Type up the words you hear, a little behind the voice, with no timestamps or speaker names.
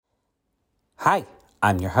Hi,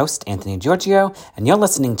 I'm your host, Anthony Giorgio, and you're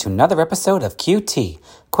listening to another episode of QT,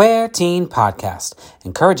 Queer Teen Podcast,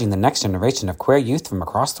 encouraging the next generation of queer youth from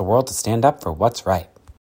across the world to stand up for what's right.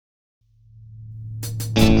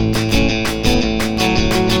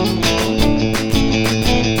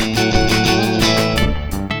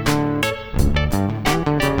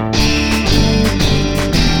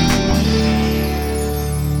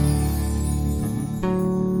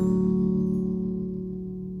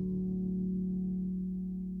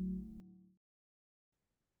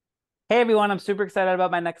 Hey everyone, I'm super excited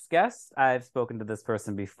about my next guest. I've spoken to this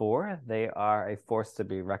person before. They are a force to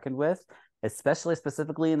be reckoned with, especially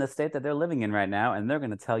specifically in the state that they're living in right now, and they're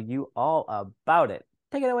going to tell you all about it.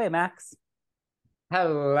 Take it away, Max.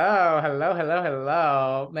 Hello.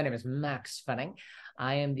 My name is Max Fenning.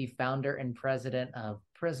 I am the founder and president of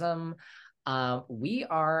Prism. We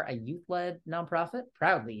are a youth-led nonprofit,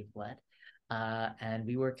 proudly youth-led, and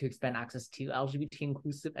we work to expand access to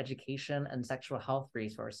LGBT-inclusive education and sexual health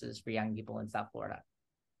resources for young people in South Florida.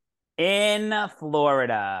 In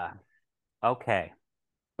Florida. Okay.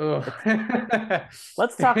 Let's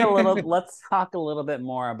Let's talk a little bit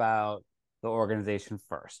more about the organization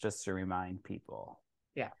first, just to remind people.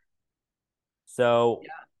 Yeah. So,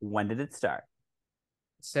 when did it start?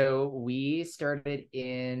 So we started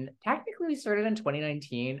technically we started in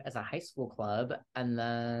 2019 as a high school club, and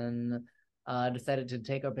then decided to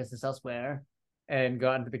take our business elsewhere and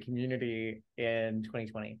go into the community in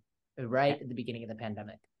 2020, right at the beginning of the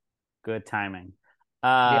pandemic. Good timing.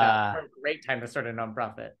 Great time to start a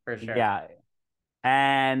nonprofit, for sure. Yeah.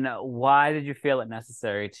 And why did you feel it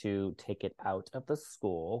necessary to take it out of the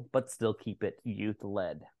school, but still keep it youth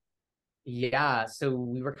led? Yeah, so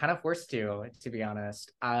we were kind of forced to be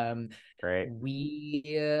honest. Great.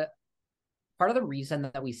 We Part of the reason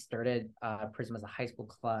that we started Prism as a high school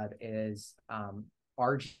club is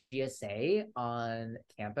our GSA on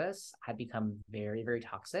campus had become very, very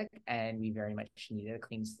toxic, and we very much needed a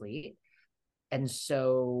clean slate. And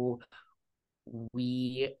so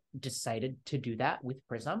we decided to do that with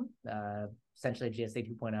Prism, essentially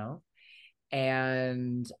GSA 2.0.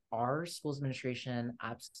 And our school's administration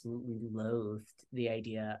absolutely loathed the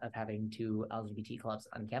idea of having two LGBT clubs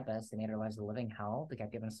on campus. They made our lives a living hell. They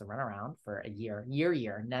kept giving us a runaround for a year,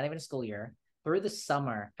 not even a school year. Through the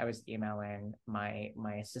summer, I was emailing my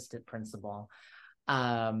assistant principal,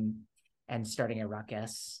 and starting a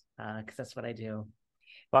ruckus, because that's what I do.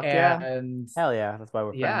 Fuck yeah. And Hell yeah. That's why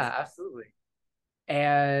we're friends. yeah, absolutely.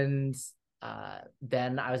 And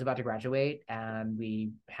then I was about to graduate, and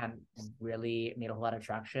we hadn't really made a whole lot of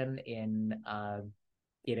traction in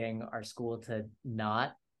getting our school to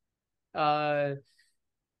not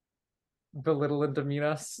belittle and demean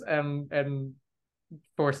us and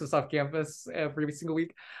force us off campus every single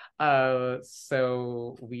week.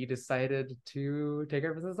 So we decided to take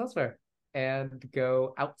our business elsewhere and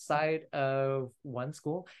go outside of one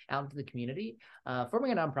school, out into the community.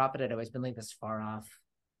 Forming a nonprofit had always been like this far off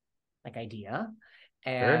idea,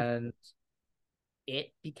 and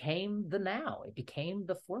it became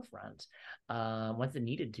the forefront once it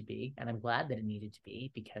needed to be, and I'm glad that it needed to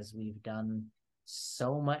be, because we've done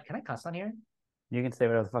so much. Can I cuss on here? You can say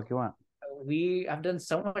whatever the fuck you want. We have done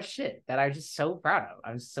so much shit that I'm just so proud of.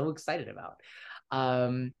 I'm so excited about.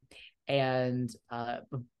 And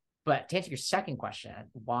but to answer your second question,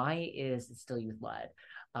 why is it still youth led?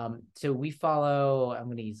 So we follow, I'm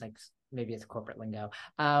going to use maybe it's corporate lingo.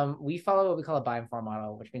 We follow what we call a buy and form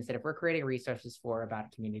model, which means that if we're creating resources for about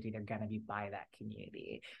a community, they're going to be by that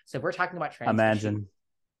community. So if we're talking about trans issues,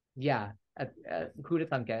 who'd have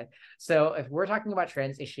thunk it? So if we're talking about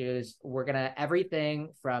trans issues, we're gonna everything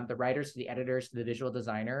from the writers to the editors to the visual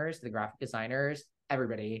designers to the graphic designers,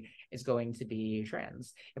 everybody is going to be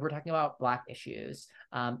trans. If we're talking about Black issues,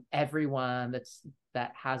 everyone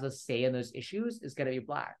that has a say in those issues is going to be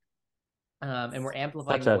Black, and we're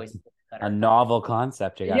amplifying the voices. A novel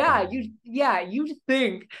concept. You'd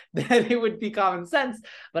think that it would be common sense,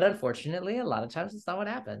 but unfortunately, a lot of times it's not what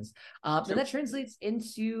happens. And that translates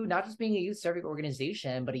into not just being a youth serving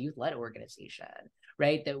organization, but a youth-led organization,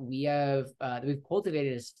 right? That we've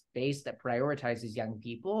cultivated a space that prioritizes young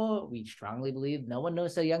people. We strongly believe no one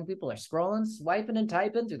knows how young people are scrolling, swiping, and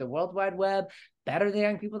typing through the World Wide Web better than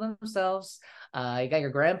young people themselves. You got your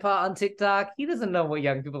grandpa on TikTok. He doesn't know what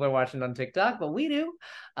young people are watching on TikTok, but we do.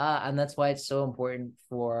 And that's why it's so important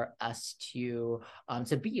for us to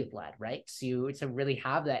be youth-led, right? To really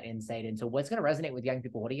have that insight into what's going to resonate with young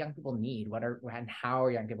people. What do young people need? And how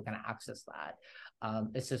are young people going to access that?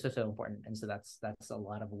 It's just so important. And so that's a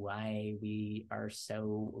lot of why we are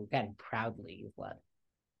so, again, proudly youth-led.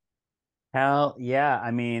 Hell yeah. I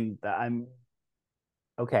mean,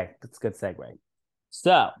 Okay, that's a good segue.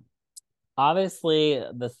 So, obviously,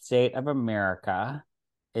 the state of America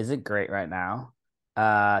isn't great right now,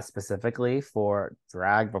 specifically for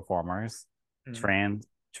drag performers, Mm-hmm. trans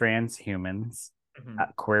transhumans, Mm-hmm.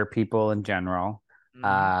 queer people in general. Mm-hmm.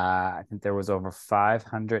 I think there was over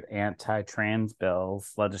 500 anti-trans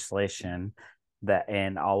bills legislation that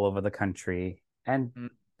in all over the country and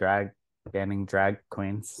drag banning drag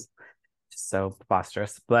queens. Just so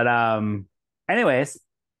preposterous. But anyways,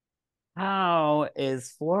 how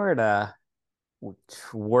is Florida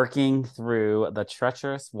working through the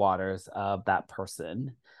treacherous waters of that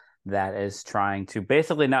person that is trying to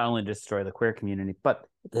basically not only destroy the queer community, but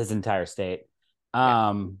his entire state? Yeah.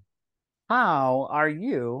 Um, how are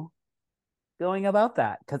you going about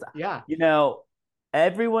that? Because, Yeah. you know,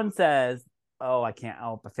 everyone says, oh, I can't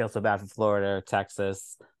help, I feel so bad for Florida,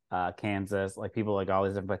 Texas, Kansas, like people like all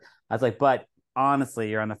these different, but I was like, but honestly,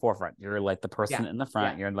 you're on the forefront. You're like the person Yeah. in the Yeah.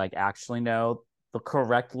 front. You're like actually know the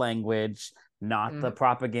correct language, not the Mm-hmm.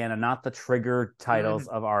 propaganda, not the trigger Mm-hmm. titles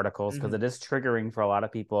of articles, because Mm-hmm. it is triggering for a lot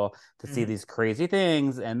of people to see Mm-hmm. these crazy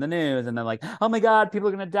things in the news. And they're like, oh my God, people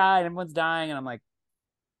are going to die and everyone's dying. And I'm like,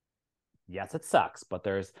 yes, it sucks, but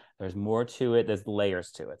there's more to it. There's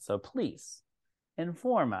layers to it. So please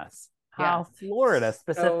inform us Yeah. how Florida So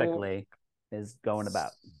specifically is going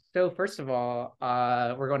about. So first of all,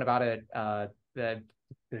 we're going about it. The,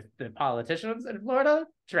 the politicians in Florida,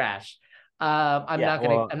 trash. I'm Yeah, not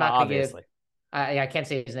gonna. well, I'm not gonna give. obviously. I can't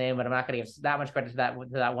say his name, but I'm not gonna give that much credit to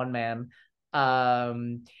that one man.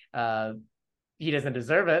 Um, uh, he doesn't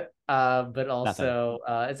deserve it. But Nothing. also,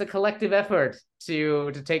 it's a collective effort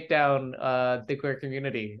to take down the queer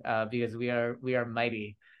community. Because we are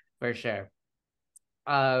mighty for sure.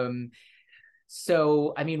 Um,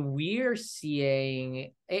 so, I mean, we're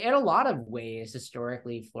seeing in a lot of ways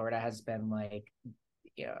historically, Florida has been like,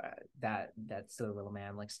 you know, that silly little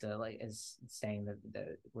man likes to like is saying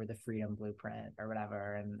that we're the freedom blueprint or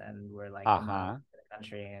whatever, and we're like the model Uh-huh. of the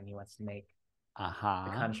country, and he wants to make the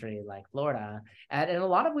Uh-huh. country like Florida. And in a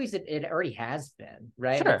lot of ways, it already has been,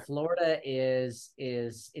 right? Like Sure. Florida is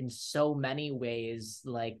in so many ways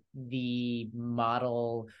like the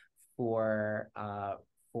model for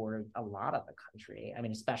for a lot of the country. I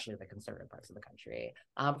mean, especially the conservative parts of the country.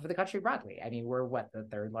 For the country broadly. I mean, we're what, the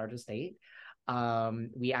third largest state?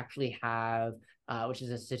 We actually have, which is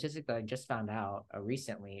a statistic that I just found out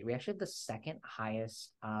recently. We actually have the second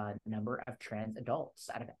highest number of trans adults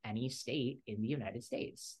out of any state in the United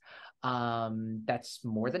States. That's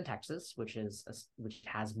more than Texas, which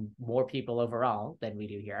has more people overall than we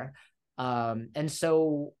do here. And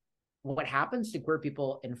so, what happens to queer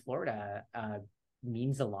people in Florida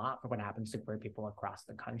means a lot for what happens to queer people across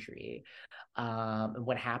the country.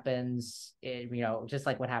 What happens, just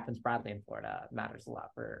like what happens broadly in Florida matters a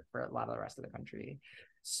lot for a lot of the rest of the country.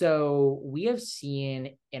 So we have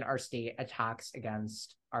seen in our state attacks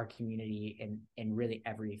against our community in really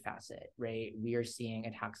every facet, right? We are seeing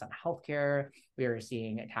attacks on healthcare. We are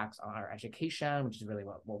seeing attacks on our education, which is really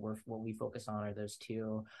what we focus on are those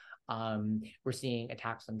two. We're seeing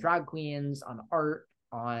attacks on drag queens, on art,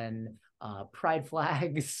 on pride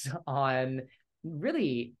flags, on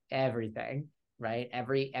really everything, right?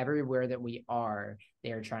 Everywhere that we are,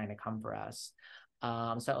 they are trying to come for us.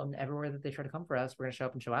 So everywhere that they try to come for us, we're gonna show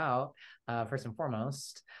up and show out, first and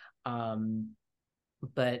foremost.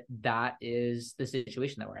 But that is the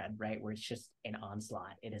situation that we're in, right? Where it's just an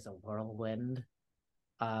onslaught. It is a whirlwind.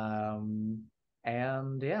 And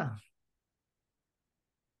yeah.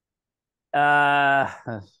 Uh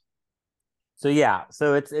so yeah,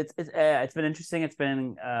 so it's been interesting. It's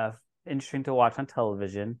been interesting to watch on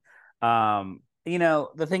television.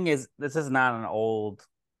 The thing is, this is not an old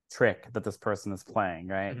trick that this person is playing,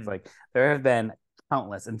 right? It's Mm-hmm. like there have been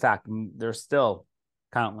countless. In fact, there's still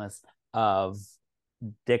countless of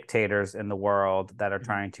dictators in the world that are Mm-hmm.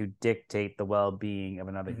 trying to dictate the well-being of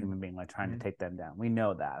another Mm-hmm. human being, like trying to Mm-hmm. take them down. We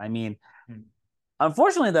know that. I mean, Mm-hmm.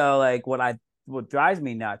 unfortunately, though, like what drives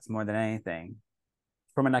me nuts more than anything,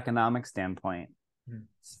 from an economic standpoint, Mm-hmm.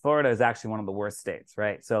 Florida is actually one of the worst states,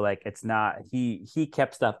 right? So like it's not he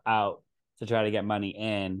kept stuff out to try to get money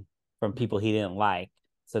in from people he didn't like.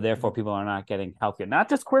 So therefore Mm-hmm. people are not getting healthcare. Not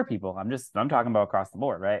just queer people. I'm talking about across the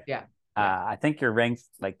board, right? Yeah. Yeah. I think you're ranked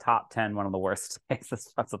like top 10, one of the worst states,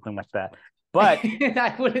 something like that. But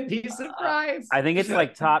I wouldn't be surprised. I think it's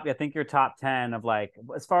like top. I think you're top 10 of like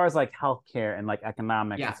as far as like healthcare and like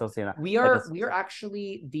economics and Yeah. social. We Like are it's we are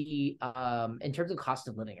actually the in terms of cost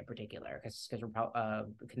of living in particular, because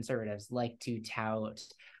we're conservatives like to tout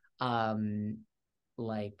um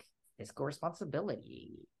like fiscal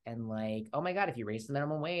responsibility and like, oh my god, if you raise the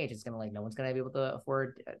minimum wage, it's gonna like no one's gonna be able to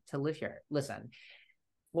afford to live here. Listen,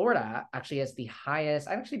 Florida actually has the highest.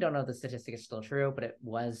 I actually don't know if the statistic is still true, but it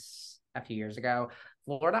was a few years ago.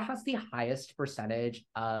 Florida has the highest percentage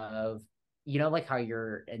of, like how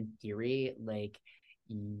you're in theory, like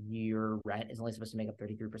your rent is only supposed to make up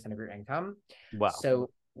 33% of your income. Wow. So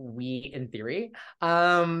in theory,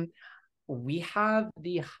 we have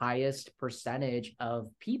the highest percentage of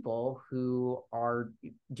people who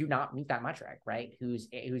do not meet that metric, right? Whose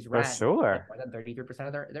For rent sure. more than 33%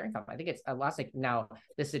 of their income. I think it's last like now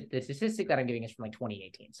the statistic that I'm giving is from like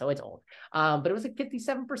 2018, so it's old. But it was like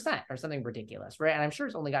 57% or something ridiculous, right? And I'm sure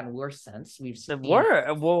it's only gotten worse since we've seen We're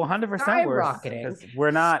 100% worse because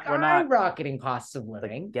skyrocketing costs of the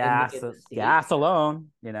living in the state. gas alone,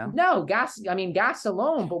 No, gas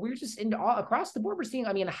alone, but we're just across the board. We're seeing,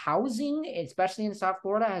 housing, especially in South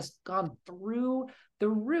Florida, has gone through the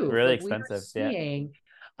roof. really Like we are expensive. Yeah. seeing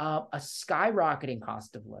a skyrocketing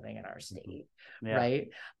cost of living in our state, Yeah. right?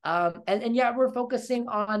 And yet we're focusing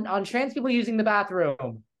on trans people using the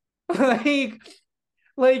bathroom. like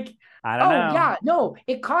I don't know. yeah, no,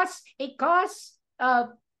 it costs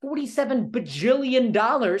 47 bajillion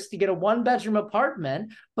dollars to get a 1-bedroom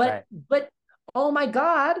apartment, but oh my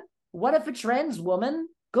God, what if a trans woman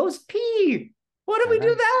goes pee? What do we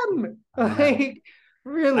do then? Like,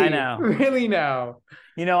 really, I know. really no.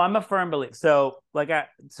 I'm a firm believer. So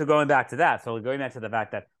going back to that, so going back to the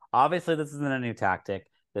fact that obviously this isn't a new tactic.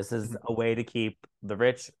 This is a way to keep the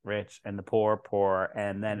rich rich and the poor poor.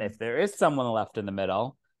 And then if there is someone left in the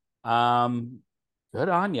middle, good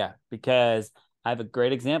on you, because I have a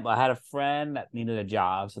great example. I had a friend that needed a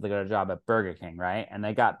job, so they got a job at Burger King, right? And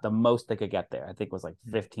they got the most they could get there. I think it was like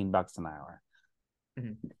 $15 an hour,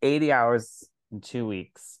 80 hours in 2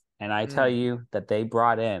 weeks, and I tell you that they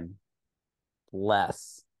brought in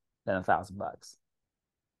less than $1,000.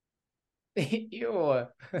 Ew.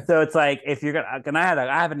 So it's like, if you're gonna,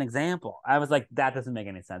 I have an example. I was like, that doesn't make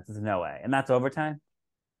any sense. There's no way, and that's overtime.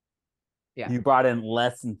 Yeah, you brought in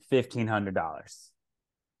less than $1,500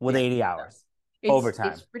 with 80 hours.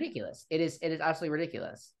 Overtime. It's ridiculous. It is absolutely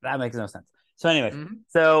ridiculous. That makes no sense. So anyways,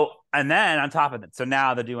 and then on top of it, so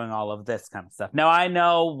now they're doing all of this kind of stuff. Now I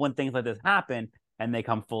know when things like this happen and they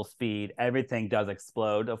come full speed, everything does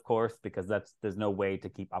explode, of course, because there's no way to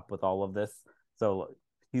keep up with all of this. So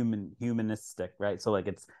humanistic, right? So like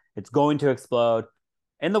it's going to explode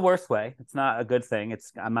in the worst way. It's not a good thing.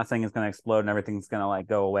 I'm not saying it's going to explode and everything's going to like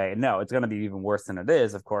go away. No, it's going to be even worse than it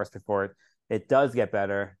is, of course, before it does get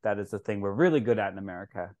better. That is the thing we're really good at in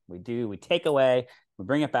America. We take away, we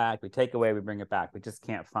bring it back, we take away, we bring it back. We just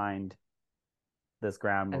can't find this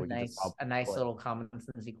ground where a nice little common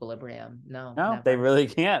sense equilibrium. No, they really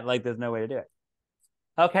can't. Like, there's no way to do it.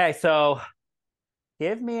 Okay, so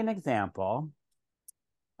give me an example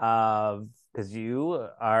of, because you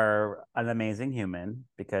are an amazing human,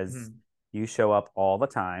 because you show up all the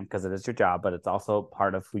time, because it is your job, but it's also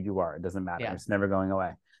part of who you are. It doesn't matter. It's never going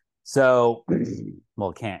away. So,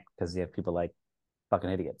 well, it can't, because you have people like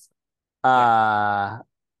fucking idiots.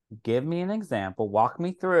 Give me an example. Walk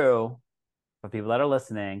me through, for people that are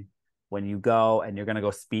listening, when you go and you're going to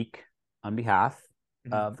go speak on behalf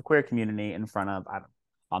of the queer community in front of,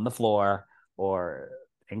 on the floor or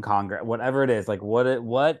in Congress, whatever it is. Like, what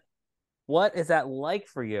is that like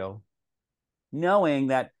for you, knowing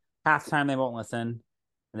that half the time they won't listen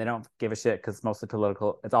and they don't give a shit because it's mostly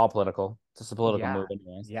political. It's all political. It's just a political move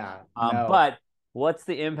anyways. Yeah. But what's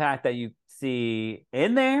the impact that you see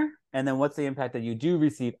in there? And then what's the impact that you do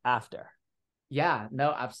receive after? Yeah,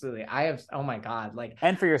 no, absolutely. Oh my God. Like,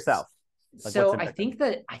 and for yourself. Like, so I think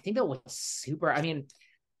that what's super,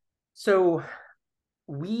 so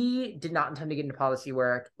we did not intend to get into policy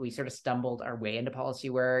work. We sort of stumbled our way into policy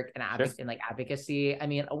work and advocacy.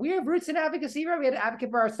 We have roots in advocacy, right? We had to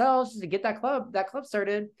advocate for ourselves to get that club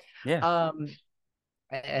started. Yeah.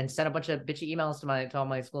 And sent a bunch of bitchy emails to all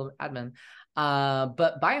my school admin.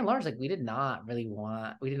 But by and large, like, we did not really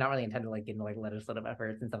intend to like get into like legislative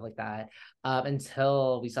efforts and stuff like that,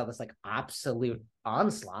 until we saw this like absolute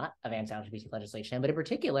onslaught of anti-LGBT legislation. But in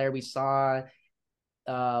particular, we saw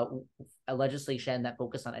a legislation that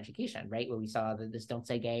focused on education, right? Where we saw this "Don't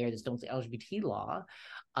Say Gay" or this "Don't Say LGBT" law,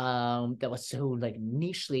 that was so like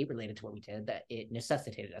nichely related to what we did that it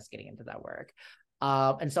necessitated us getting into that work.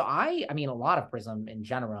 And so a lot of Prism in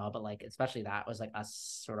general, but like especially that was like us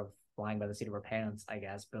sort of flying by the seat of our pants, I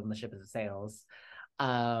guess, building the ship as it sails.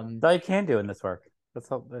 That's all you can do in this work.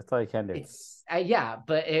 That's all you can do. It's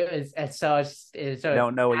but it was so you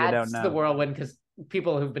don't know what you don't know. The whirlwind, because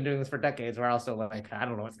people who've been doing this for decades were also like, I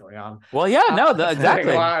don't know what's going on. Well, yeah,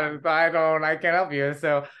 exactly. I can't help you.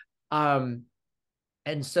 So, and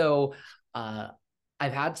so, I've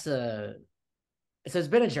had to. So it's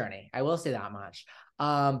been a journey. I will say that much.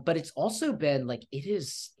 But it's also been like it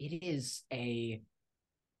is a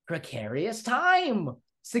precarious time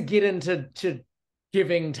to get into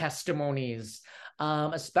giving testimonies,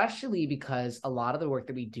 especially because a lot of the work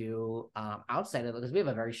that we do outside of, because we have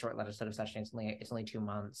a very short legislative session, it's only 2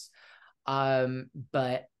 months.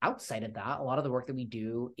 But outside of that, a lot of the work that we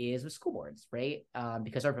do is with school boards, right?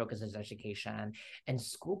 Because our focus is education, and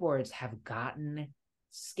school boards have gotten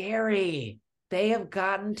scary. They have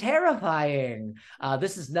gotten terrifying.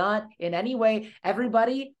 This is not in any way,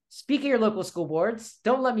 everybody, speak at your local school boards.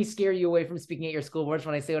 Don't let me scare you away from speaking at your school boards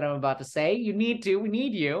when I say what I'm about to say. You need to, we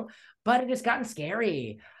need you, but it has gotten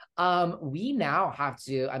scary. We now have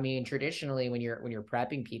to, I mean, traditionally when you're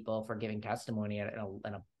prepping people for giving testimony in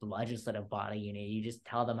a legislative body, you just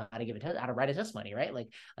tell them how to give how to write a testimony, right?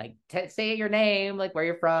 Say your name, like where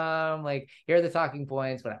you're from, like here are the talking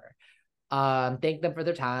points, whatever. Thank them for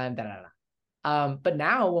their time, da da da. But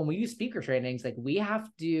now when we do speaker trainings, like we have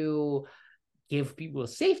to give people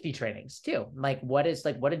safety trainings too. Like what do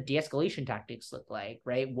de-escalation tactics look like,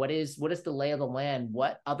 right? What is the lay of the land?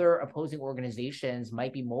 What other opposing organizations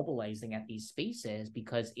might be mobilizing at these spaces,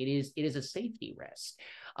 because it is a safety risk.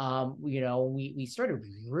 We started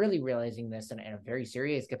really realizing this in a very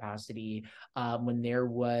serious capacity when there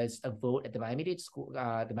was a vote at the Miami-Dade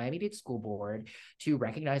School Board to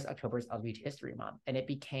recognize October's LGBT History Month, and it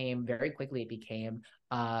became very quickly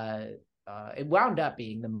it wound up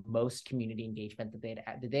being the most community engagement that they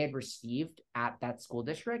had received at that school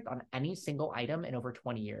district on any single item in over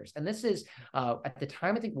 20 years. And this is at the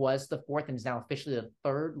time, I think, was the fourth and is now officially the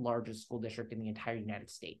third largest school district in the entire United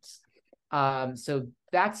States. So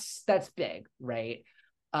that's big, right?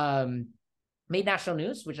 Made national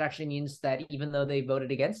news, which actually means that even though they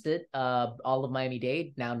voted against it, all of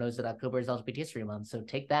Miami-Dade now knows that October is LGBT History Month. So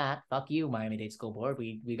take that. Fuck you, Miami-Dade School Board.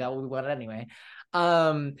 We got what we wanted anyway.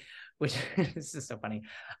 Which is just so funny.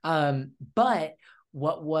 But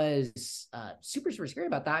what was super scary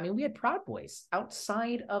about that, I mean, we had Proud Boys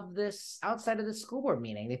outside of the school board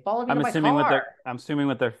meeting. They followed me to my car. I'm assuming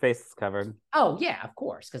with their faces covered. Oh yeah, of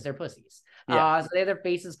course, because they're pussies. Yeah. So they have their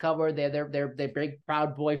faces covered. They have their big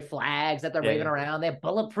Proud Boy flags that they're waving around. They have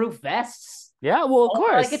bulletproof vests. Yeah, well, of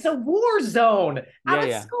course. Like it's a war zone at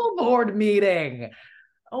a school board meeting.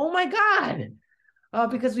 Oh my God.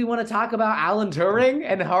 Because we want to talk about Alan Turing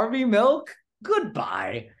and Harvey Milk.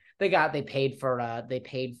 Goodbye. They paid for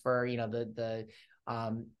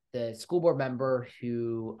the school board member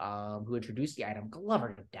who introduced the item. Love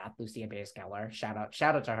her to death, Lucia Bayskeller. Shout out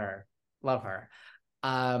to her. Love her.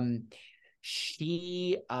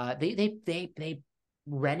 They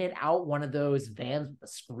rented out one of those vans with the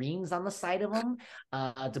screens on the side of them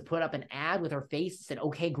to put up an ad with her face that said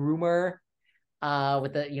 "Okay Groomer"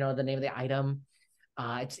 with the the name of the item.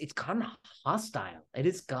 It's gotten hostile. It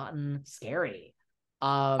has gotten scary.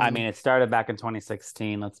 I mean, it started back in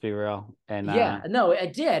 2016. Let's be real. And yeah, no,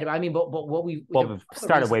 it did. I mean, but what we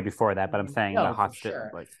started way before that. But I'm saying the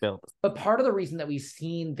hostility built. But part of the reason that we've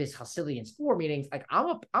seen this hostility in school board meetings, like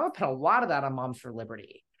I'm gonna put a lot of that on Moms for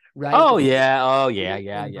Liberty, right? Oh yeah,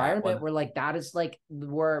 environment where like that is like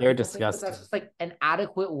they're disgusting. That's just like an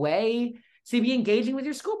adequate way to be engaging with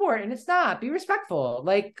your school board, and it's not. Be respectful,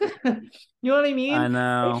 like you know what I mean? I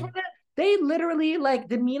know. They literally like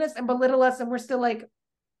demean us and belittle us, and we're still like,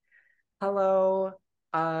 hello,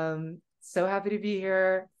 so happy to be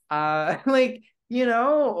here. Like,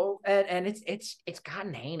 and it's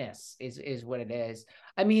gotten heinous is what it is.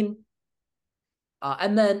 I mean,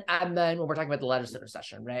 and then when we're talking about the legislative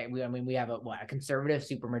session, right? We have a conservative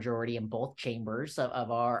supermajority in both chambers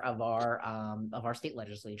of our state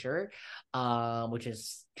legislature, which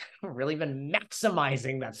has really been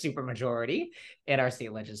maximizing that supermajority in our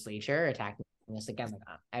state legislature, attacking us again on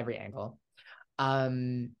every angle.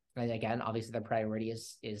 And again, obviously, their priority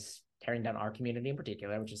is tearing down our community in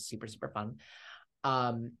particular, which is super fun.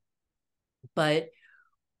 But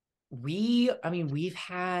we've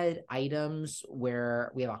had items where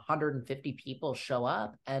we have 150 people show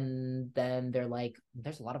up, and then they're like,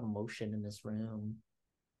 there's a lot of emotion in this room.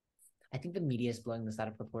 I think the media is blowing this out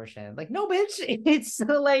of proportion. Like, no, bitch, it's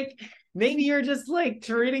like maybe you're just like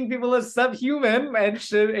treating people as subhuman and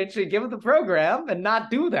should give it the program and not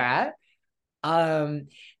do that. And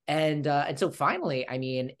so finally, I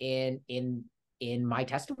mean, in my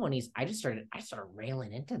testimonies, I started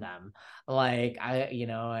railing into them. Like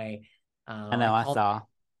I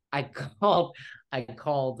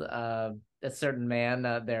called a certain man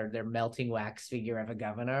their melting wax figure of a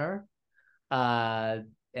governor.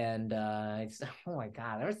 And it's, oh my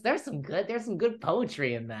God, there's some good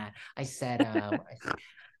poetry in that. I said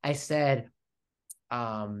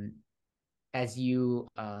as you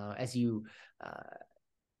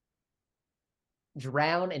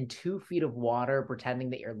drown in 2 feet of water,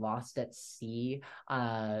 pretending that you're lost at sea,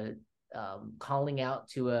 calling out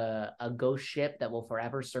to a ghost ship that will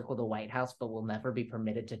forever circle the White House, but will never be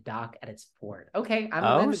permitted to dock at its port. Okay, I'm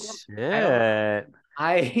Oh Amanda Gorman. I don't know. shit.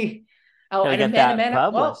 I oh, Gotta and get that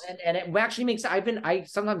Amanda, well, published. and it actually makes I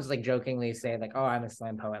sometimes like jokingly say like, oh, I'm a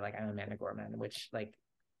slam poet, like I'm Amanda Gorman, which like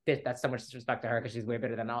that's so much disrespect to her because she's way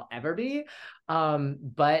better than I'll ever be.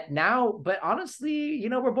 But honestly,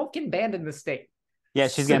 we're both getting banned in the state. Yeah,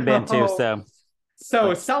 she's getting banned too. So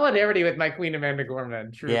Like, solidarity with my queen Amanda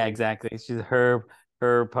Gorman, yeah, truly. exactly. She's her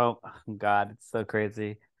poem. Oh, God, it's so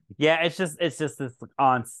crazy. Yeah, it's just this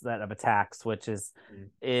onset of attacks, which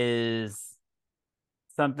is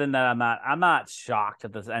something that I'm not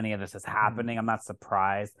shocked that any of this is happening. I'm not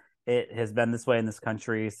surprised. It has been this way in this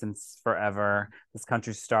country since forever. This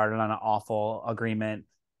country started on an awful agreement.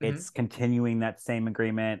 Mm-hmm. It's continuing that same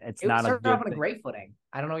agreement. It's It not a started off good on a thing. great footing.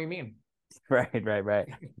 I don't know what you mean. Right. I Great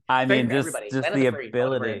mean, for everybody. just Land of the the free,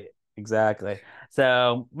 call it a bird. ability. Exactly.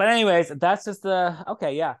 So, but anyways, that's just the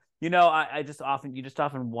okay, yeah. I just often you just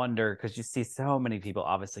often wonder because you see so many people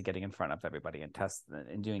obviously getting in front of everybody and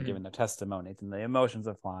giving their testimonies and the emotions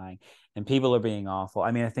are flying and people are being awful.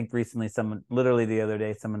 I mean, I think recently literally the other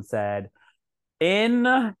day someone said in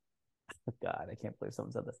God, I can't believe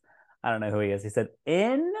someone said this. I don't know who he is. He said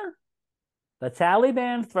in the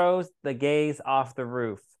Taliban throws the gays off the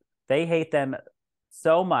roof. They hate them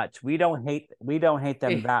so much. We don't hate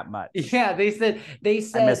them that much. Yeah, I misquoted they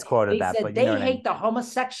that, said but you know they what I mean. hate the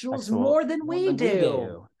homosexuals Sexual more than more we than we do.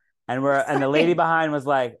 do. And the lady behind was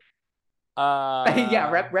like,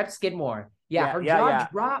 Yeah, Rep Skidmore. Yeah, yeah, her yeah, jaw yeah.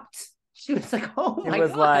 dropped. She was like, "Oh She my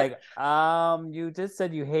was god." like, you just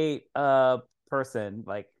said you hate a person,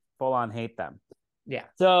 like full on hate them. Yeah,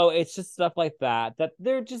 So it's just stuff like that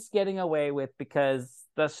they're just getting away with because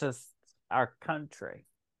that's just our country.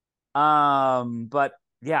 But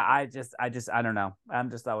yeah, I don't know. I'm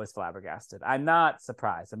just always flabbergasted. I'm not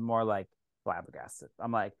surprised. I'm more like flabbergasted.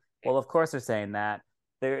 I'm like, well, of course they're saying that.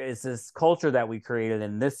 There is this culture that we created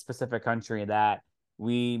in this specific country that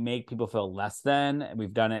we make people feel less than.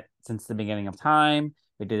 We've done it since the beginning of time.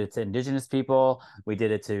 We did it to indigenous people. We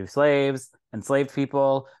did it to enslaved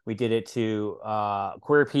people. We did it to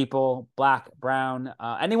queer people, black, brown,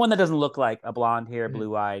 anyone that doesn't look like a blonde hair, mm-hmm.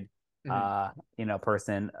 blue eyed Mm-hmm.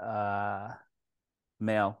 person,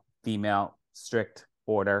 male, female, strict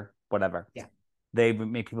order, whatever. Yeah, They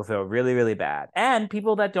make people feel really, really bad, and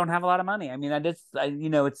people that don't have a lot of money. I mean, it's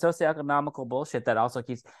socioeconomical bullshit that also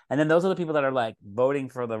keeps. And then those are the people that are like voting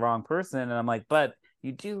for the wrong person, and I'm like, but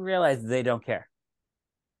you do realize they don't care.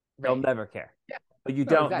 They'll right. never care, Yeah, but you no,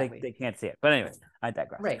 don't. exactly. They can't see it. But anyways, I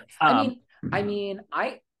digress. Right. I'll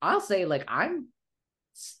say like I'm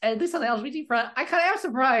at least on the LGBT front, I kind of am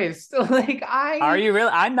surprised. Like Are you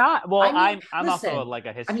really? I'm not. Well, I mean, I'm also listen, like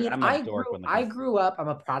a history. I'm a dork when it I comes grew up. I'm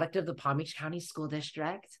a product of the Palm Beach County School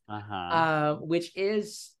District, uh-huh. which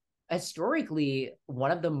is historically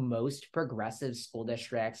one of the most progressive school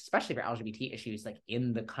districts, especially for LGBT issues, like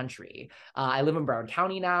in the country. I live in Broward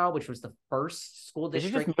County now, which was the first school Did you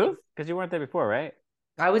just district. move? Because you weren't there before, right?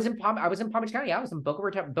 I was in Palm Beach County. I was in Boca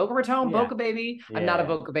Raton, Yeah. Boca baby. I'm not a Yeah.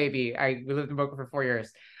 Boca baby. We lived in Boca for 4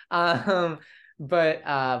 years. But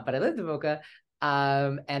I lived in Boca.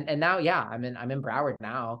 And now yeah, I'm in Broward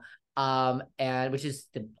now. And which is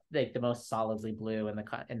the most solidly blue in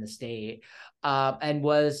the state. And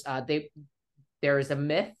was there is a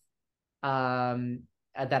myth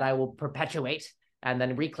that I will perpetuate and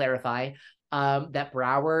then reclarify that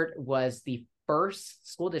Broward was the first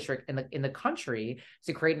school district in the country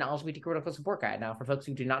to create an LGBT critical support guide. Now, for folks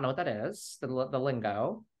who do not know what that is, the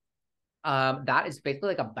lingo, that is basically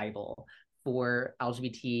like a Bible for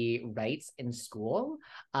LGBT rights in school,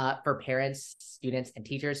 for parents, students, and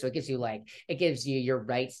teachers. So it gives you your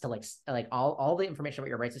rights to like all the information about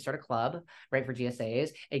your rights to start a club, right? For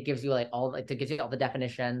GSAs, it gives you it gives you all the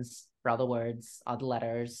definitions for all the words, all the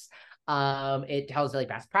letters. It tells you like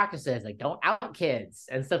best practices, like don't out kids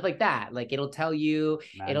and stuff like that. Like it'll tell you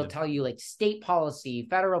Imagine. like state policy,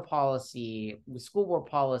 federal policy, school board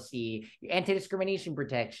policy, anti-discrimination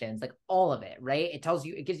protections, like all of it, right? It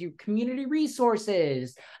gives you community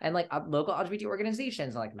resources and like local LGBT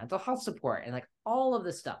organizations and like mental health support and like all of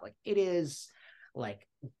this stuff. Like it is like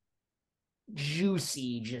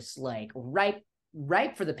juicy, just like ripe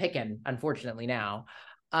for the picking, unfortunately now.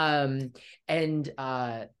 And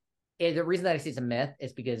the reason that I say it's a myth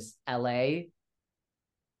is because LA,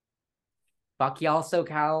 fuck y'all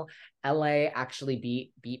SoCal, LA actually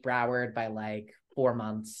beat Broward by like 4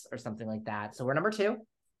 months or something like that. So we're number 2.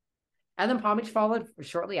 And then Palm Beach followed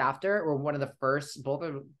shortly after. We're one of the first, both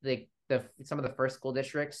of the some of the first school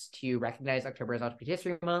districts to recognize October as LGBT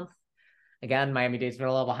History Month. Again, Miami-Dade's been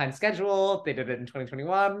a little behind schedule. They did it in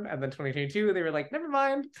 2021, and then 2022 they were like, never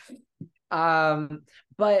mind.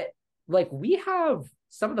 But like, we have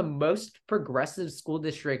some of the most progressive school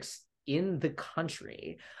districts in the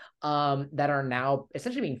country that are now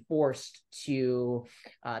essentially being forced to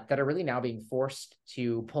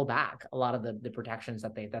pull back a lot of the protections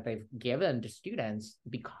that they've given to students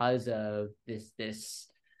because of this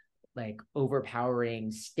like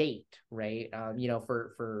overpowering state, right?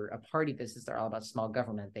 For a party, this is all about small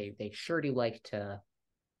government. They sure do like to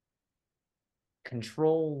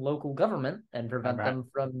control local government and prevent them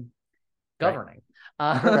from governing.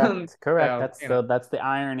 Correct. That's the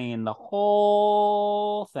irony in the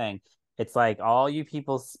whole thing. It's like all you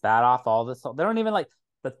people spat off all this. They don't even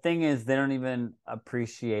the thing is, they don't even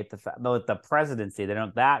appreciate the fact, though, the presidency. They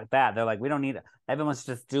don't that. They're like, we don't need, everyone should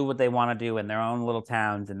just do what they want to do in their own little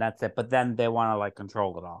towns, and that's it. But then they want to like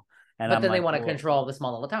control it all. But then they want to control the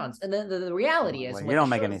small little towns. And then the reality is, you don't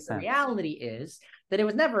make any sense. The reality is that it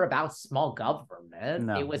was never about small government.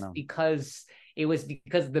 It was because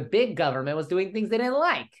the big government was doing things they didn't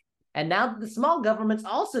like. And now the small government's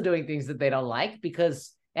also doing things that they don't like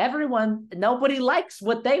because nobody likes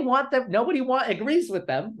what they want, that nobody agrees with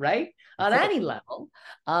them, right? On any level.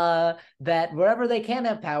 That wherever they can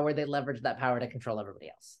have power, they leverage that power to control everybody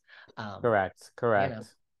else. Correct.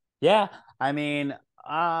 Yeah. I mean,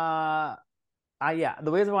 the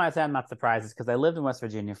reason why I say I'm not surprised is because I lived in West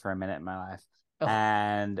Virginia for a minute in my life.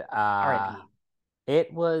 And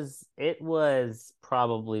it was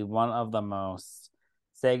probably one of the most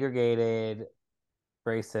segregated,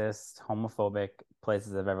 racist, homophobic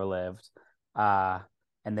places I've ever lived. And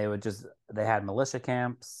they had militia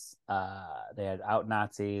camps, they had out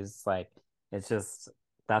Nazis,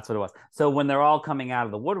 that's what it was. So when they're all coming out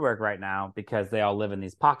of the woodwork right now, because they all live in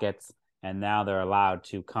these pockets, and now they're allowed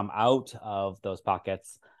to come out of those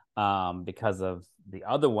pockets because of the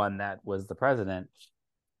other one that was the president,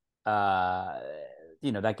 that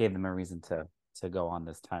gave them a reason to go on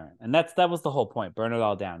this tyrant. And that was the whole point. Burn it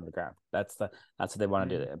all down to the ground. That's what they want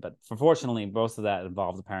to do. But unfortunately, most of that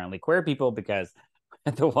involves apparently queer people because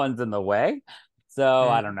the ones in the way. So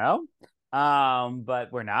I don't know.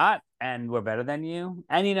 But we're not, and we're better than you.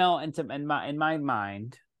 And in my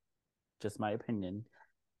mind, just my opinion,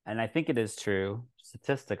 and I think it is true,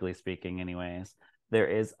 statistically speaking, anyways, there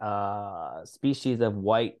is a species of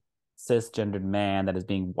white cisgendered man that is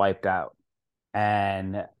being wiped out.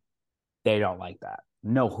 And they don't like that.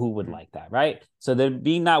 No, who would like that, right? So they're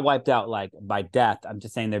being not wiped out like by death. I'm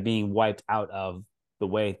just saying they're being wiped out of the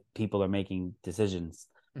way people are making decisions.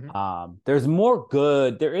 There's more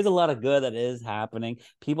good. There is a lot of good that is happening.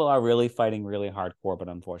 People are really fighting really hardcore, but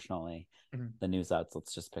unfortunately, the news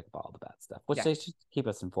outlets just pick up all the bad stuff, which they should keep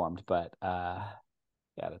us informed. But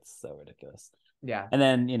that's so ridiculous. Yeah. And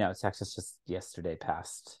then Texas just yesterday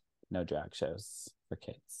passed no drag shows for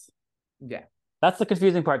kids. Yeah. That's the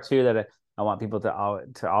confusing part too, that I want people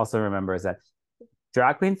to also remember, is that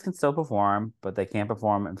drag queens can still perform, but they can't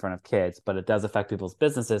perform in front of kids. But it does affect people's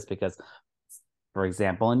businesses because, for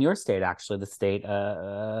example, in your state, actually, the state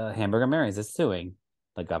Hamburger Mary's is suing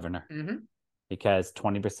the governor because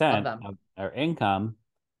 20% of our income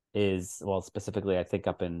is, well, specifically, I think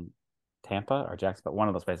up in Tampa or Jackson, but one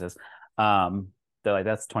of those places. They're like,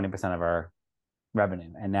 that's 20% of our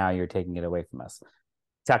revenue, and now you're taking it away from us.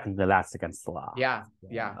 Technically, that's against the law. Yeah.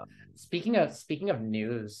 Speaking of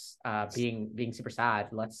news, being super sad,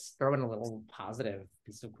 let's throw in a little positive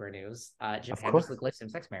piece of queer news. Japan just legalized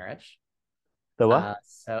same-sex marriage. The what?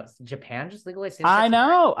 So Japan just legalized same-sex marriage. I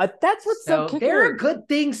know. That's what's so kicker. There are good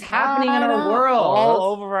things happening in our world, all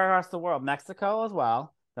over across the world. Mexico as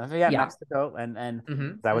well. Don't forget Mexico, and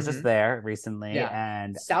I was just there recently. Yeah.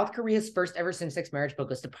 And South Korea's first ever same-sex marriage bill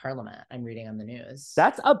goes to Parliament. I'm reading on the news.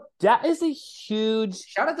 That is a huge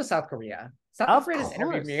shout out to South Korea. South Korea just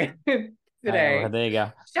interviewed me today. There you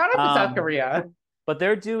go. Shout out to South Korea. But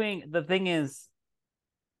they're doing, the thing is,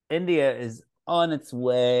 India is on its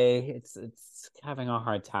way. It's having a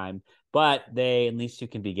hard time. But at least you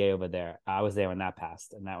can be gay over there. I was there when that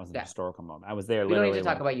passed, and that was an historical moment. I was there. We don't need to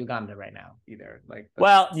talk about Uganda right now either.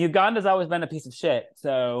 Well, Uganda's always been a piece of shit,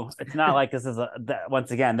 so it's not like this is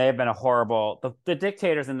once again, they have been a horrible. The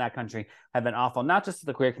dictators in that country have been awful, not just to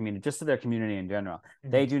the queer community, just to their community in general.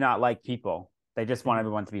 They do not like people. They just want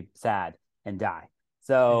everyone to be sad and die.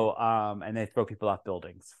 So, and they throw people off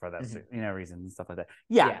buildings for that, reasons and stuff like that.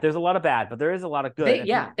 Yeah, there's a lot of bad, but there is a lot of good.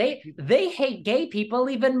 They hate gay people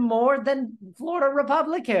even more than Florida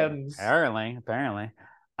Republicans. Apparently.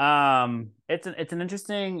 It's an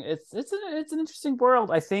interesting world.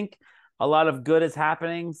 I think a lot of good is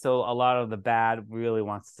happening, so a lot of the bad really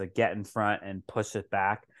wants to get in front and push it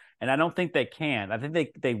back. And I don't think they can. I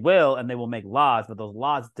think they will, and they will make laws, but those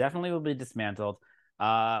laws definitely will be dismantled.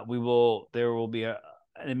 There will be an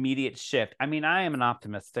immediate shift. I mean, I am an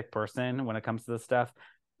optimistic person when it comes to this stuff,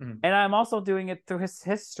 and I'm also doing it through his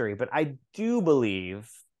history. But I do believe,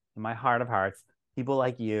 in my heart of hearts, people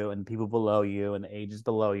like you and people below you and the ages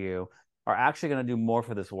below you are actually going to do more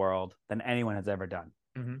for this world than anyone has ever done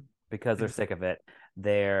because they're sick of it.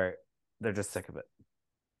 They're just sick of it.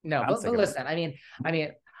 No, but listen, I mean,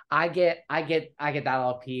 I get that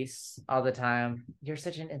all piece all the time. You're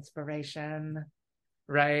such an inspiration,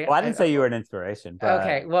 right? Well, I didn't say you were an inspiration, but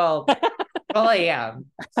okay, well, I am.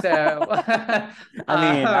 So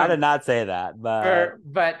I mean, I did not say that, but I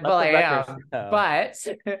am. But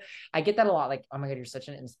I get that a lot. Like, oh my God, you're such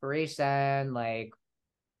an inspiration. Like,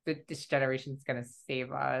 this generation's gonna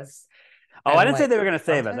save us. Oh, I didn't say they were gonna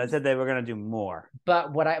save us. I said they were gonna do more.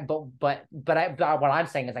 But what I'm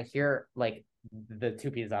saying is I hear like the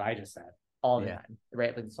two pieces that I just said all the time,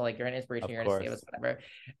 right? Like, so like you're an inspiration, you're gonna save us, whatever.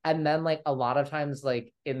 And then like a lot of times,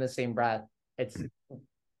 like in the same breath, it's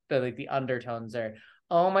the undertones are,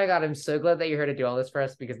 oh my God, I'm so glad that you're here to do all this for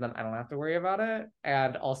us because then I don't have to worry about it.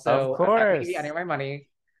 And also, I'm not gonna give you any of my money.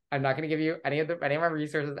 I'm not gonna give you any of my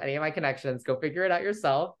resources, any of my connections. Go figure it out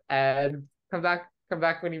yourself and come back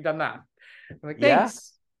when you've done that. I'm like,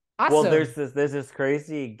 thanks. Awesome. Well, there's this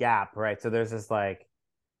crazy gap, right? So there's this like,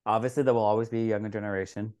 obviously there will always be a younger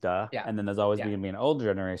generation, duh. Yeah. And then there's always going to be an older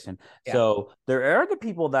generation. Yeah. So there are the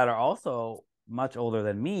people that are also much older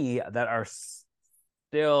than me that are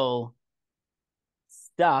still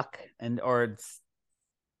stuck or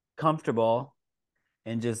comfortable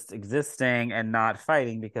in just existing and not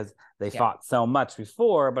fighting because they fought so much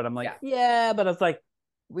before. But I'm like, but it's like,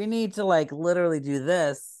 we need to like literally do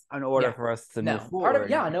this in order for us to move forward.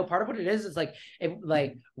 Part of what it is like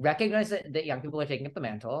recognize that young people are taking up the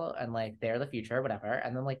mantle and like they're the future, whatever,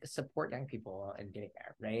 and then like support young people and getting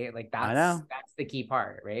there, right? Like that's the key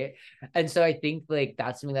part, right? And so I think like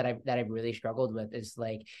that's something that I've really struggled with is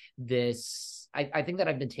like this. I think that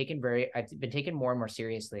I've been taken more and more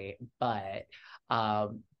seriously, but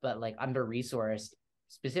like under resourced,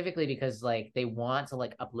 specifically because like they want to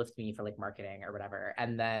like uplift me for like marketing or whatever,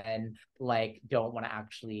 and then like don't want to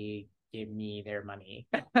actually give me their money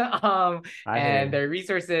and their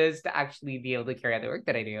resources to actually be able to carry out the work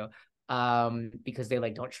that I do, because they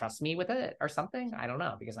like don't trust me with it or something. I don't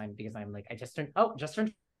know, because I'm like I just turned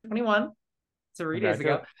 21 3 days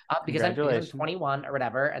ago, because I'm 21 or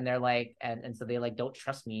whatever, and they're like, and so they like don't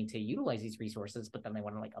trust me to utilize these resources, but then they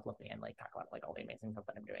want to like uplift me and like talk about like all the amazing stuff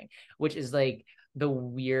that I'm doing, which is like the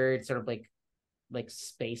weird sort of like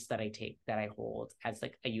space that I hold as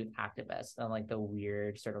like a youth activist, and like the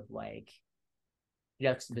weird sort of like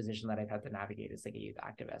juxtaposition that I've had to navigate as like a youth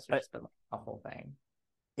activist, which has been like a whole thing.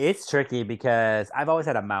 It's tricky because I've always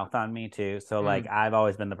had a mouth on me too. So like I've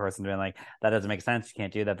always been the person being like, that doesn't make sense. You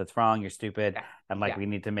can't do that. That's wrong. You're stupid. And like we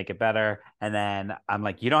need to make it better. And then I'm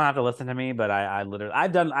like, you don't have to listen to me, but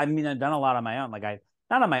I've done a lot on my own. Like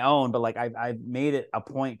not on my own, but like I've made it a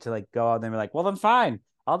point to like go out there and be like, well then fine.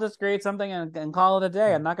 I'll just create something and call it a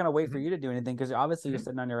day. I'm not gonna wait for you to do anything because obviously you're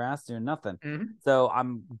sitting on your ass doing nothing. So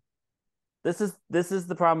this is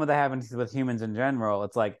the problem that I have with humans in general.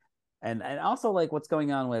 It's like, and also like what's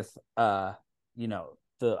going on with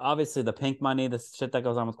obviously the pink money, the shit that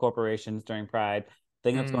goes on with corporations during Pride,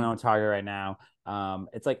 thing that's going on with Target right now.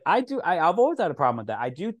 It's like I've always had a problem with that. I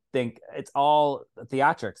do think it's all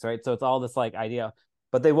theatrics, right? So it's all this like idea,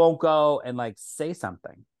 but they won't go and like say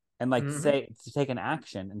something and like say to take an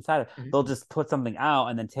action inside of they'll just put something out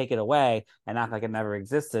and then take it away and act like it never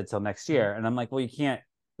existed till next year. And I'm like, well, you can't,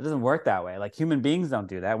 it doesn't work that way. Like human beings don't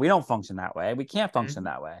do that. We don't function that way. We can't function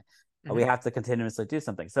that way. We have to continuously do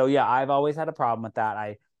something. So yeah, I've always had a problem with that.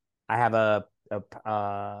 I have a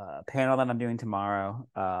panel that I'm doing tomorrow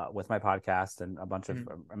with my podcast and a bunch of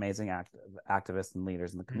amazing activists and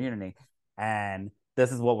leaders in the community. And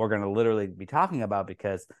this is what we're going to literally be talking about,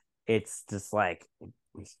 because it's just like,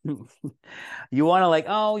 you want to like,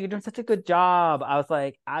 oh, you're doing such a good job. I was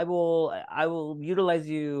like, I will utilize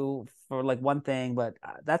you for like one thing, but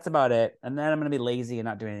that's about it. And then I'm going to be lazy and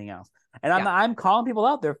not do anything else. And I'm calling people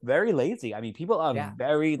out. They're very lazy. I mean, people are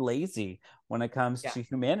very lazy when it comes to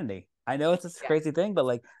humanity. I know it's this crazy thing, but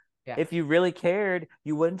like Yeah. If you really cared,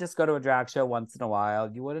 you wouldn't just go to a drag show once in a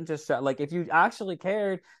while. You wouldn't just show, like, if you actually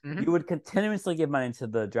cared, you would continuously give money to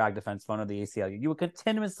the Drag Defense Fund or the ACLU. You would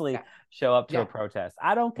continuously Yeah. show up to a Yeah. protest.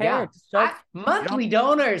 I don't care. Yeah. Just show. You don't. Monthly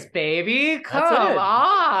donors, baby. That's Come it.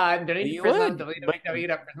 on. Donate to You Prism, would, but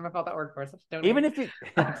www.prism.org. even Donate. if you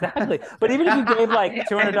exactly, but even if you gave like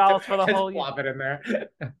 $200 for the Just whole year, plop it in there.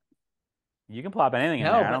 you can plop anything in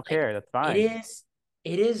No, there. I but don't like care. That's it fine.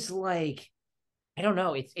 is like I don't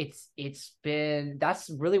know. It's been that's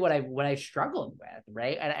really what I struggled with,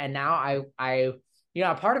 right? And now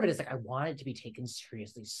part of it is like I want it to be taken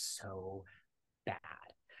seriously so bad,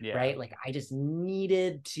 Yeah. right? Like I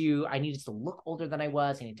needed to look older than I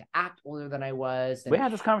was. I need to act older than I was. We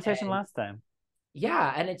had this conversation And last time.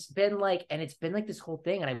 yeah, and it's been like this whole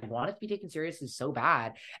thing, and I want it to be taken seriously so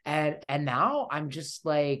bad. And now I'm just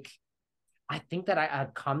like, I think that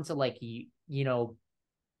I've come to like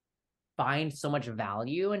find so much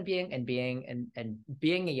value in being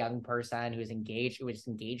a young person who is engaged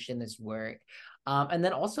in this work, and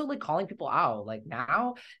then also like calling people out. Like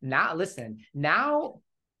now listen, now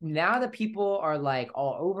that people are like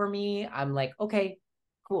all over me, I'm like, okay,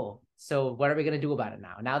 cool, so what are we going to do about it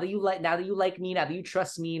now that you like me, now that you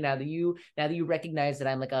trust me, now that you recognize that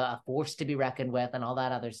I'm like a force to be reckoned with and all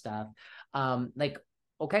that other stuff. Like,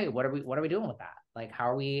 okay, what are we doing with that? Like,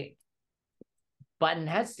 how are we button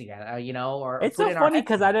heads together, or It's so putting our funny heads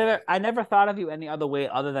because together. I never thought of you any other way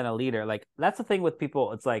other than a leader. Like that's the thing with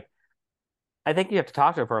people. It's like I think you have to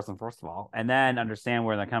talk to a person first of all, and then understand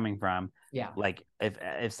where they're coming from. Yeah. Like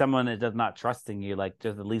if someone is not trusting you, like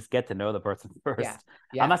just at least get to know the person Yeah. first. I'm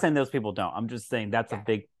Yeah. not saying those people don't. I'm just saying that's a Yeah.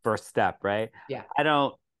 big first step, right? Yeah. I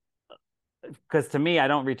don't, because to me, I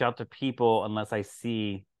don't reach out to people unless I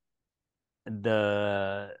see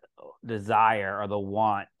the desire or the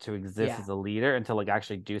want to exist Yeah. as a leader and to like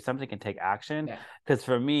actually do something and take action. Yeah. Because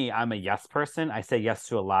for me, I'm a yes person. I say yes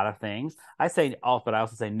to a lot of things. I say all, but I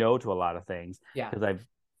also say no to a lot of things Yeah. because I've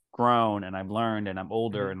grown and I've learned and I'm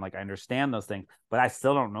older Mhm. and like I understand those things, but I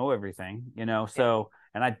still don't know everything, Yeah. So,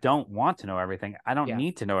 and I don't want to know everything. I don't Yeah.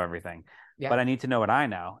 need to know everything, but Yeah. I need to know what I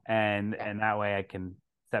know. And Yeah. that way I can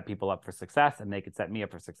set people up for success and they can set me up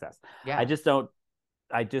for success. I Yeah. just don't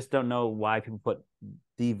I just don't know why people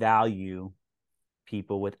devalue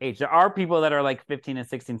people with age. There are people that are like 15 and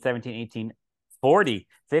 16, 17, 18, 40,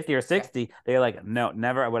 50 or Yeah. 60. They're like, no,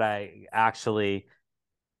 never would I actually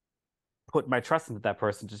put my trust into that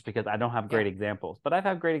person just because I don't have Yeah. great examples. But I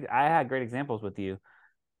had great examples with you.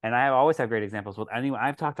 And I always have great examples with anyone.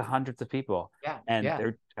 I've talked to hundreds of people Yeah. and Yeah.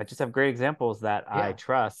 I just have great examples that I Yeah.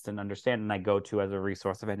 trust and understand and I go to as a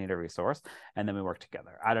resource if I need a resource and then we work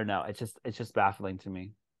together. I don't know. It's just baffling to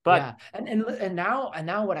me. But Yeah. And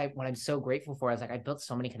now what I'm so grateful for is like I built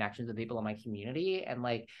so many connections with people in my community, and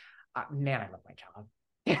like man, I love my job.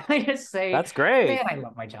 I just say, that's great. man, I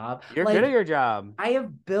love my job. You're good at Like your job. I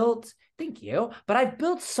have built, thank you, but I've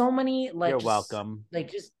built so many You're welcome. like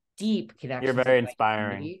just deep You're connections very with my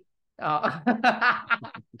inspiring.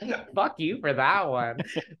 community. Fuck you for that one.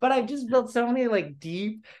 But I've just built so many like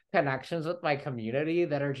deep connections with my community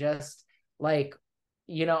that are just like,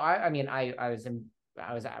 I mean, I was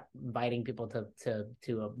inviting people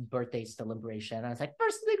to a birthday celebration. I was like,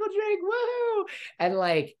 first legal drink, woohoo! And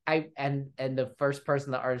like and the first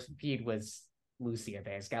person that RSVP'd was Lucia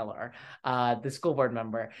Bass-Geller, the school board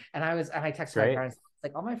member. And I texted my Great. parents,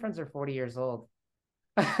 like, all my friends are 40 years old.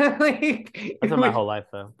 Like, That's been my whole life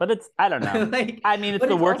though. But I don't know. like, I mean, it's but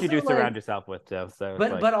the it's work you also do like, surround yourself with too. So it's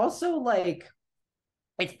but like, but also like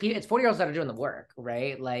it's 40-year-olds that are doing the work,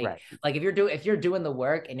 right? right. Like if you're doing the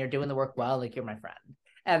work and you're doing the work well, like you're my friend.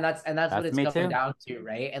 And that's what That's it's me coming too. down to,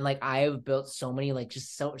 right? And like I have built so many like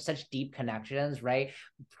just such deep connections, right?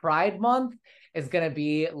 Pride month is gonna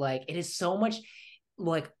be like, it is so much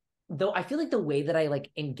like, though I feel like the way that I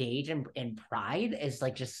like engage in pride is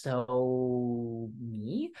like just so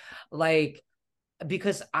me. Like,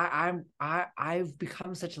 because I've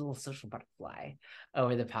become such a little social butterfly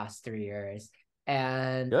over the past 3 years.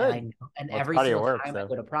 And I Good. know, and Well, it's every part of your single work. time I So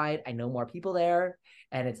go to Pride, I know more people there.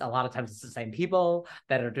 And it's a lot of times it's the same people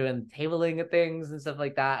that are doing tabling of things and stuff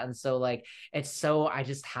like that. And so like I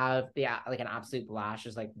just have like an absolute blast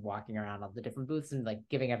just like walking around all the different booths and like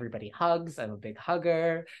giving everybody hugs. I'm a big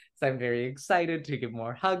hugger. So I'm very excited to give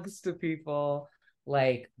more hugs to people.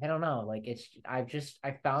 Like, I don't know, like I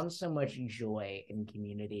found so much joy in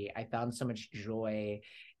community. I found so much joy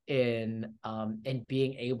in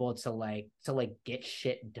being able to get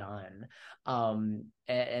shit done. And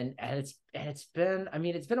it's been, I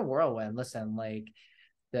mean, it's been a whirlwind. Listen, like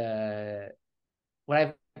the what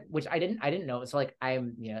I've which I didn't know. So like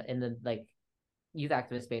I'm in the like youth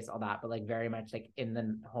activist space, all that, but like very much like in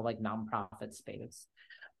the whole like nonprofit space.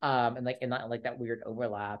 And like in that like that weird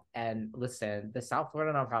overlap. And listen, the South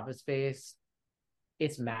Florida nonprofit space,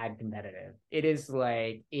 it's mad competitive. It is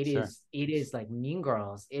like Sure. it is like Mean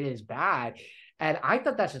Girls. It is bad. And I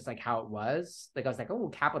thought that's just like how it was. Like I was like, oh,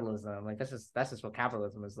 capitalism. Like that's just what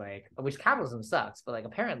capitalism is like. Which capitalism sucks, but like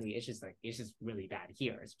apparently it's just really bad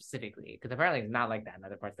here specifically because apparently it's not like that in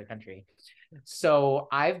other parts of the country. So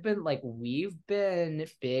I've been like we've been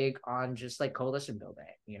big on just like coalition building.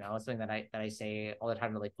 You know, it's something that I say all the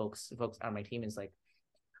time to like folks on my team is like,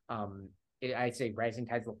 I say rising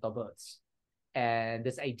tides lift all boats, and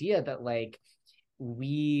this idea that like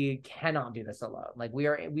we cannot do this alone. Like we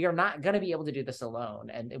are not going to be able to do this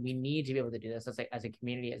alone, and we need to be able to do this as a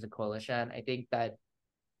community, as a coalition. I think that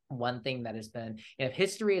one thing that has been, if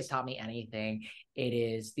history has taught me anything, it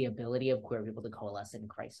is the ability of queer people to coalesce in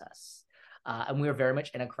crisis. And we are very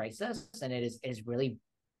much in a crisis, and it is really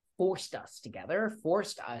forced us together,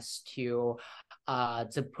 forced us to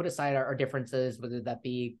put aside our differences, whether that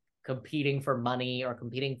be competing for money or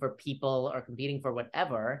competing for people or competing for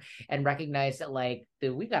whatever, and recognize that like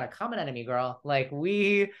we got a common enemy, girl. Like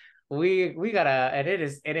we gotta, and it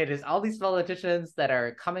is all these politicians that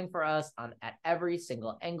are coming for us on at every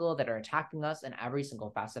single angle, that are attacking us in every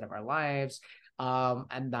single facet of our lives,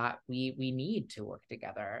 and that we need to work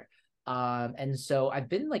together. And so I've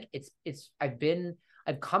been like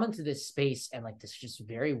I've come into this space and like this just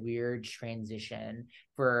very weird transition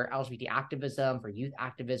for LGBT activism, for youth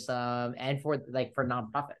activism, and for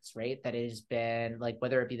nonprofits, right? That has been like,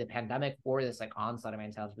 whether it be the pandemic or this like onslaught of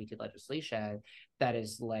anti-LGBT legislation, that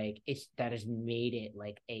is like that has made it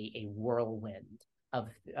like a whirlwind of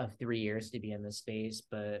 3 years to be in this space.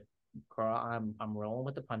 But girl, I'm rolling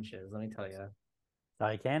with the punches, let me tell you. That's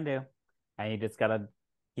all you can do. And you just gotta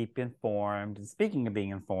keep informed. And speaking of being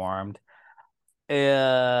informed,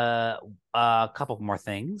 a couple more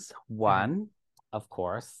things. One, of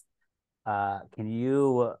course, can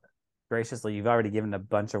you graciously, you've already given a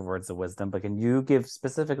bunch of words of wisdom, but can you give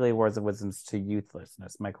specifically words of wisdoms to youth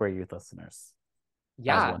listeners, my queer youth listeners?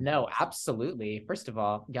 Yeah, no, absolutely. First of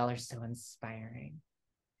all, y'all are so inspiring.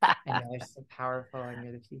 And y'all are so powerful, and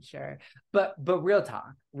you're the future. But real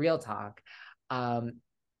talk. Um,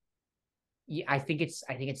 I think it's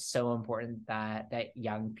so important that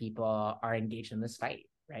young people are engaged in this fight,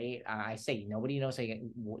 right? I say nobody knows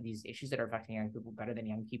these issues that are affecting young people better than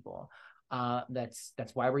young people. That's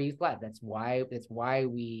why we're youth led. That's why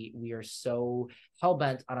we are so hell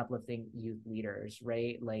bent on uplifting youth leaders,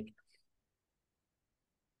 right? Like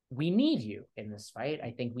we need you in this fight.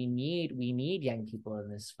 I think we need young people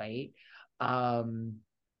in this fight. And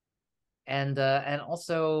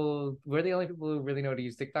also we're the only people who really know how to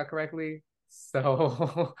use TikTok correctly.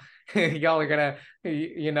 So y'all are gonna,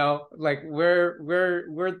 like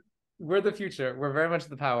we're the future. We're very much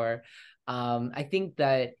the power. I think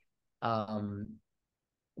that,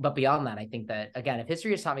 but beyond that, I think that again, if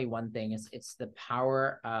history has taught me one thing, it's the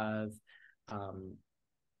power of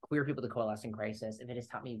queer people to coalesce in crisis. If it has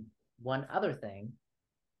taught me one other thing,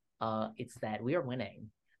 it's that we are winning.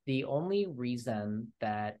 The only reason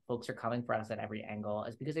that folks are coming for us at every angle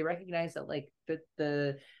is because they recognize that like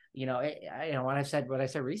the what I said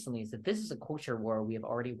recently is that this is a culture war we have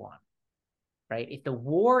already won, right? If the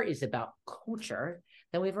war is about culture,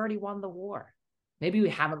 then we've already won the war. Maybe we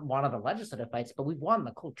haven't won the legislative fights, but we've won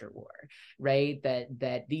the culture war, right?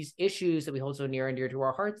 That these issues that we hold so near and dear to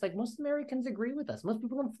our hearts, like most Americans agree with us. Most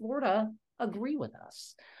people in Florida agree with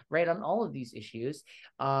us, right, on all of these issues.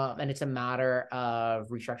 And it's a matter of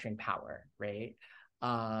restructuring power, right?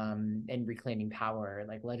 And reclaiming power,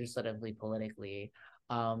 like legislatively, politically,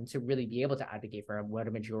 to really be able to advocate for what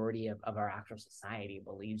a majority of our actual society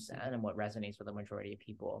believes in and what resonates with the majority of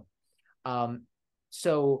people.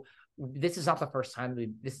 So this is not the first time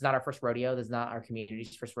this is not our first rodeo. This is not our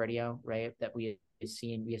community's first rodeo, right? That we have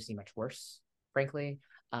seen much worse, frankly,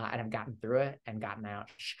 and have gotten through it and gotten out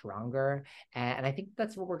stronger. And I think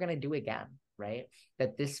that's what we're going to do again, right?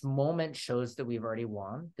 That this moment shows that we've already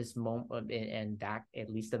won this moment, and that at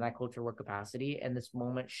least in that culture war capacity. And this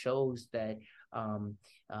moment shows that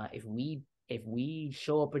if we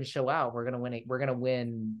show up and show out, we're gonna win. We're gonna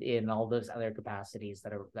win in all those other capacities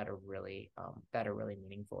that are really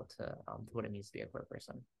meaningful to what it means to be a queer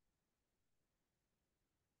person.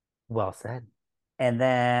 Well said. And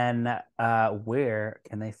then, where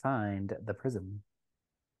can they find the Prism?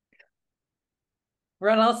 We're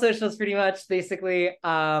on all socials pretty much, basically.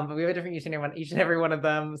 But we have a different username on each and every one of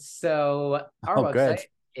them. So our website, Good.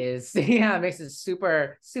 is yeah, it makes it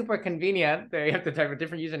super, super convenient. There you have to type a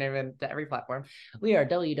different username into every platform. We are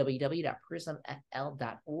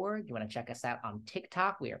www.prismfl.org. You want to check us out on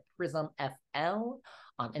TikTok? We are PrismFL.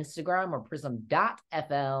 On Instagram, we're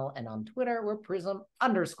prism.fl. And on Twitter, we're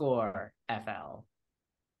prism_FL.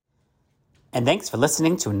 And thanks for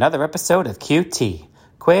listening to another episode of QT,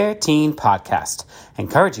 Queer Teen Podcast,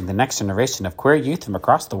 encouraging the next generation of queer youth from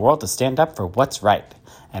across the world to stand up for what's right.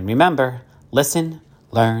 And remember, listen,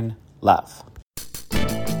 learn, love.